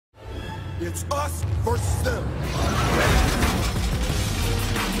It's us versus them.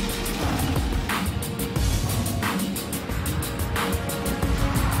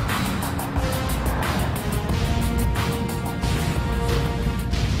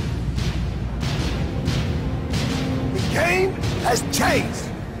 The game has changed.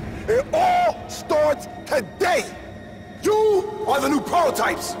 It all starts today. You are the new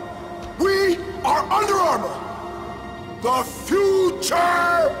prototypes. We are Under Armour. The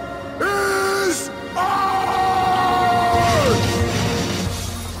future is ours!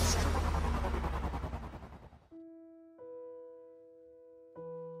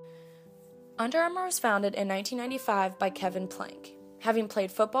 Under Armour was founded in 1995 by Kevin Plank. Having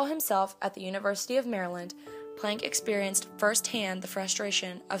played football himself at the University of Maryland, Plank experienced firsthand the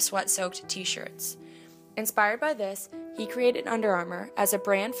frustration of sweat-soaked t-shirts. Inspired by this, he created Under Armour as a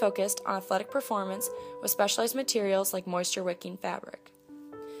brand focused on athletic performance with specialized materials like moisture-wicking fabric.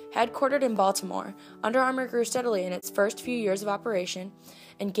 Headquartered in Baltimore, Under Armour grew steadily in its first few years of operation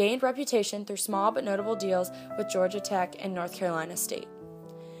and gained reputation through small but notable deals with Georgia Tech and North Carolina State.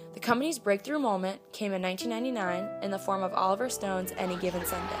 The company's breakthrough moment came in 1999 in the form of Oliver Stone's Any Given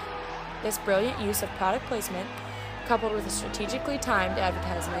Sunday. This brilliant use of product placement, coupled with a strategically timed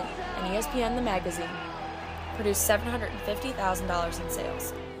advertisement in ESPN the magazine, produced $750,000 in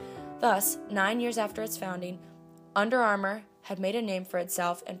sales. Thus, 9 years after its founding, Under Armour had made a name for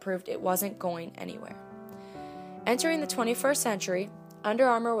itself and proved it wasn't going anywhere. Entering the 21st century, Under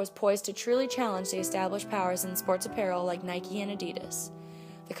Armour was poised to truly challenge the established powers in sports apparel like Nike and Adidas.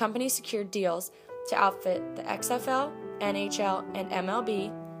 The company secured deals to outfit the XFL, NHL, and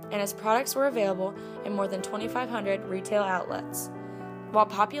MLB, and its products were available in more than 2,500 retail outlets. While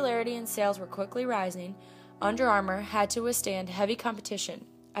popularity and sales were quickly rising, Under Armour had to withstand heavy competition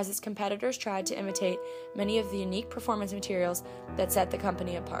as its competitors tried to imitate many of the unique performance materials that set the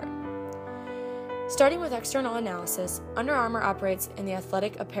company apart. Starting with external analysis, Under Armour operates in the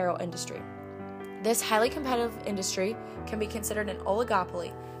athletic apparel industry. This highly competitive industry can be considered an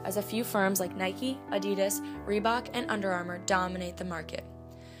oligopoly, as a few firms like Nike, Adidas, Reebok, and Under Armour dominate the market.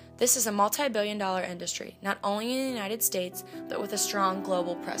 This is a multi-billion-dollar industry, not only in the United States, but with a strong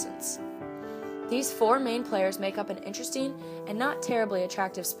global presence. These four main players make up an interesting and not terribly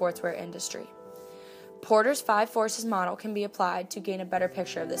attractive sportswear industry. Porter's 5 forces model can be applied to gain a better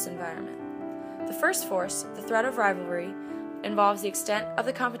picture of this environment. The first force, the threat of rivalry, involves the extent of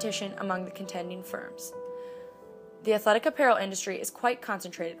the competition among the contending firms. The athletic apparel industry is quite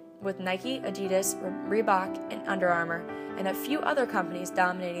concentrated, with Nike, Adidas, Reebok, and Under Armour, and a few other companies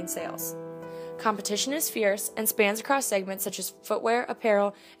dominating sales. Competition is fierce and spans across segments such as footwear,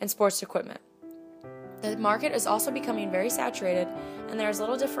 apparel, and sports equipment. The market is also becoming very saturated, and there is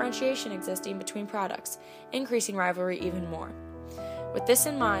little differentiation existing between products, increasing rivalry even more. With this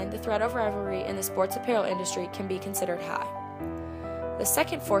in mind, the threat of rivalry in the sports apparel industry can be considered high. The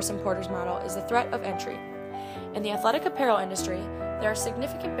second force in Porter's model is the threat of entry. In the athletic apparel industry, there are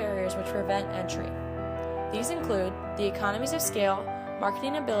significant barriers which prevent entry. These include the economies of scale,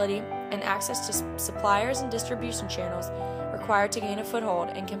 marketing ability, and access to suppliers and distribution channels required to gain a foothold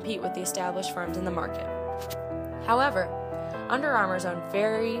and compete with the established firms in the market. However, Under Armour's own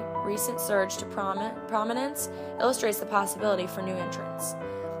very recent surge to prominence illustrates the possibility for new entrants.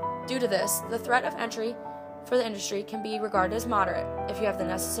 Due to this, the threat of entry for the industry can be regarded as moderate if you have the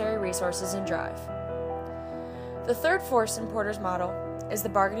necessary resources and drive. The third force in Porter's model is the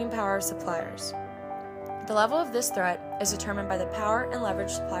bargaining power of suppliers. The level of this threat is determined by the power and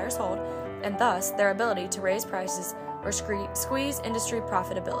leverage suppliers hold, and thus their ability to raise prices or squeeze industry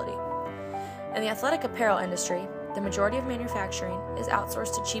profitability. In the athletic apparel industry, the majority of manufacturing is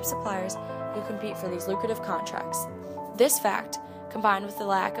outsourced to cheap suppliers who compete for these lucrative contracts. This fact, combined with the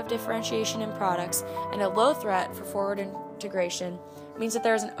lack of differentiation in products and a low threat for forward integration, means that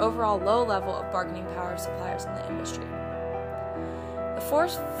there is an overall low level of bargaining power of suppliers in the industry. The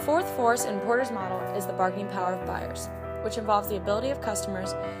fourth force in Porter's model is the bargaining power of buyers, which involves the ability of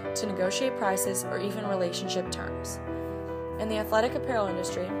customers to negotiate prices or even relationship terms. In the athletic apparel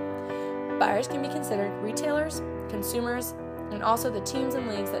industry, buyers can be considered retailers, consumers, and also the teams and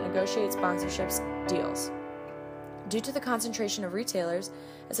leagues that negotiate sponsorships deals. Due to the concentration of retailers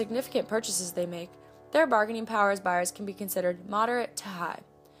and significant purchases they make, their bargaining power as buyers can be considered moderate to high.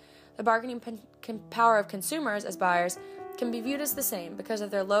 The bargaining power of consumers as buyers can be viewed as the same because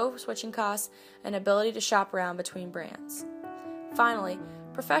of their low switching costs and ability to shop around between brands. Finally,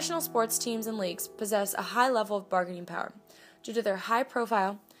 professional sports teams and leagues possess a high level of bargaining power due to their high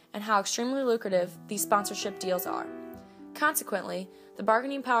profile and how extremely lucrative these sponsorship deals are. Consequently, the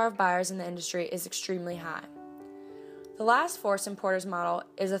bargaining power of buyers in the industry is extremely high. The last force in Porter's model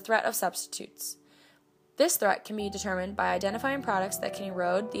is a threat of substitutes. This threat can be determined by identifying products that can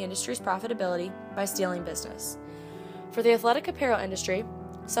erode the industry's profitability by stealing business. For the athletic apparel industry,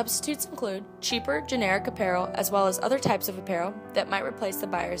 substitutes include cheaper, generic apparel as well as other types of apparel that might replace the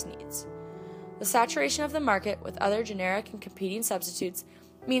buyer's needs. The saturation of the market with other generic and competing substitutes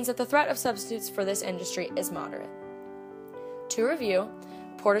means that the threat of substitutes for this industry is moderate. To review,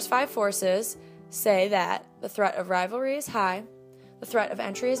 Porter's 5 forces say that the threat of rivalry is high, the threat of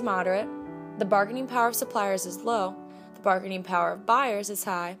entry is moderate, the bargaining power of suppliers is low, the bargaining power of buyers is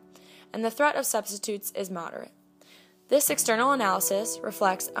high, and the threat of substitutes is moderate. This external analysis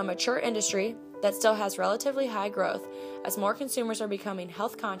reflects a mature industry that still has relatively high growth as more consumers are becoming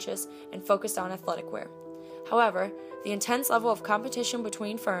health conscious and focused on athletic wear. However, the intense level of competition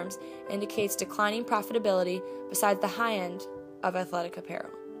between firms indicates declining profitability besides the high end of athletic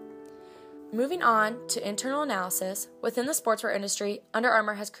apparel. Moving on to internal analysis, within the sportswear industry, Under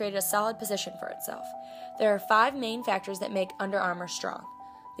Armour has created a solid position for itself. There are 5 main factors that make Under Armour strong.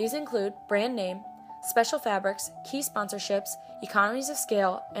 These include brand name, special fabrics, key sponsorships, economies of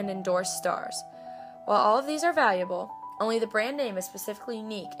scale, and endorsed stars. While all of these are valuable, only the brand name is specifically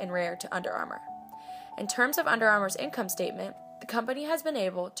unique and rare to Under Armour. In terms of Under Armour's income statement, the company has been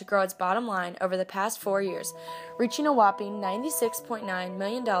able to grow its bottom line over the past 4 years, reaching a whopping $96.9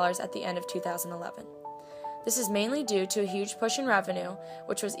 million at the end of 2011. This is mainly due to a huge push in revenue,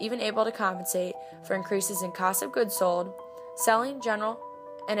 which was even able to compensate for increases in cost of goods sold, selling, general,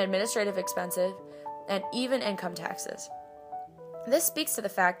 and administrative expenses, and even income taxes. This speaks to the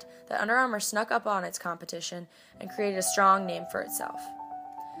fact that Under Armour snuck up on its competition and created a strong name for itself.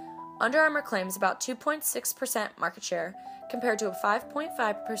 Under Armour claims about 2.6% market share compared to a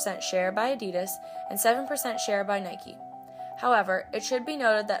 5.5% share by Adidas and 7% share by Nike. However, it should be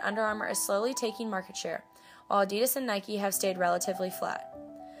noted that Under Armour is slowly taking market share, while Adidas and Nike have stayed relatively flat.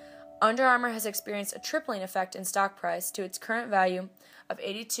 Under Armour has experienced a tripling effect in stock price to its current value of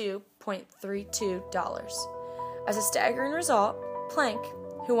 $82.32. As a staggering result, Plank,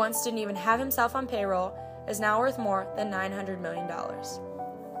 who once didn't even have himself on payroll, is now worth more than $900 million.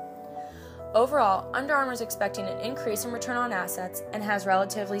 Overall, Under Armour is expecting an increase in return on assets and has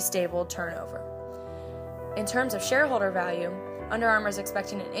relatively stable turnover. In terms of shareholder value, Under Armour is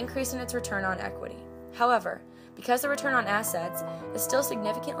expecting an increase in its return on equity. However, because the return on assets is still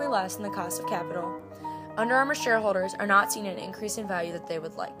significantly less than the cost of capital, Under Armour shareholders are not seeing an increase in value that they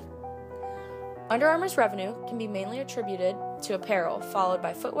would like. Under Armour's revenue can be mainly attributed to apparel, followed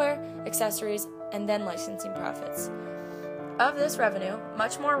by footwear, accessories, and then licensing profits. Of this revenue,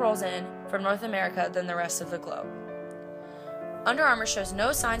 much more rolls in from North America than the rest of the globe. Under Armour shows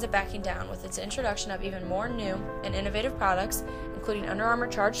no signs of backing down with its introduction of even more new and innovative products, including Under Armour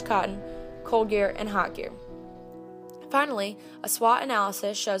Charged Cotton, Cold Gear, and Hot Gear. Finally, a SWOT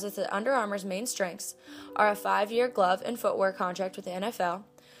analysis shows us that Under Armour's main strengths are a 5-year glove and footwear contract with the NFL,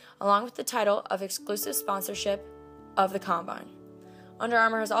 along with the title of exclusive sponsorship of the Combine. Under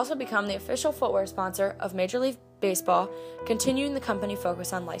Armour has also become the official footwear sponsor of Major League Baseball, continuing the company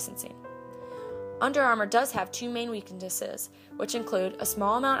focus on licensing. Under Armour does have 2 main weaknesses, which include a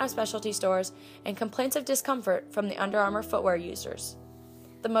small amount of specialty stores and complaints of discomfort from the Under Armour footwear users.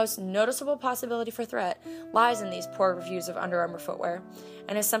 The most noticeable possibility for threat lies in these poor reviews of Under Armour footwear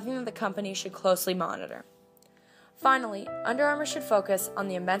and is something that the company should closely monitor. Finally, Under Armour should focus on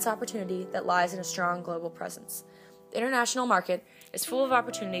the immense opportunity that lies in a strong global presence. The international market is full of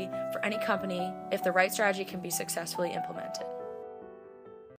opportunity for any company if the right strategy can be successfully implemented.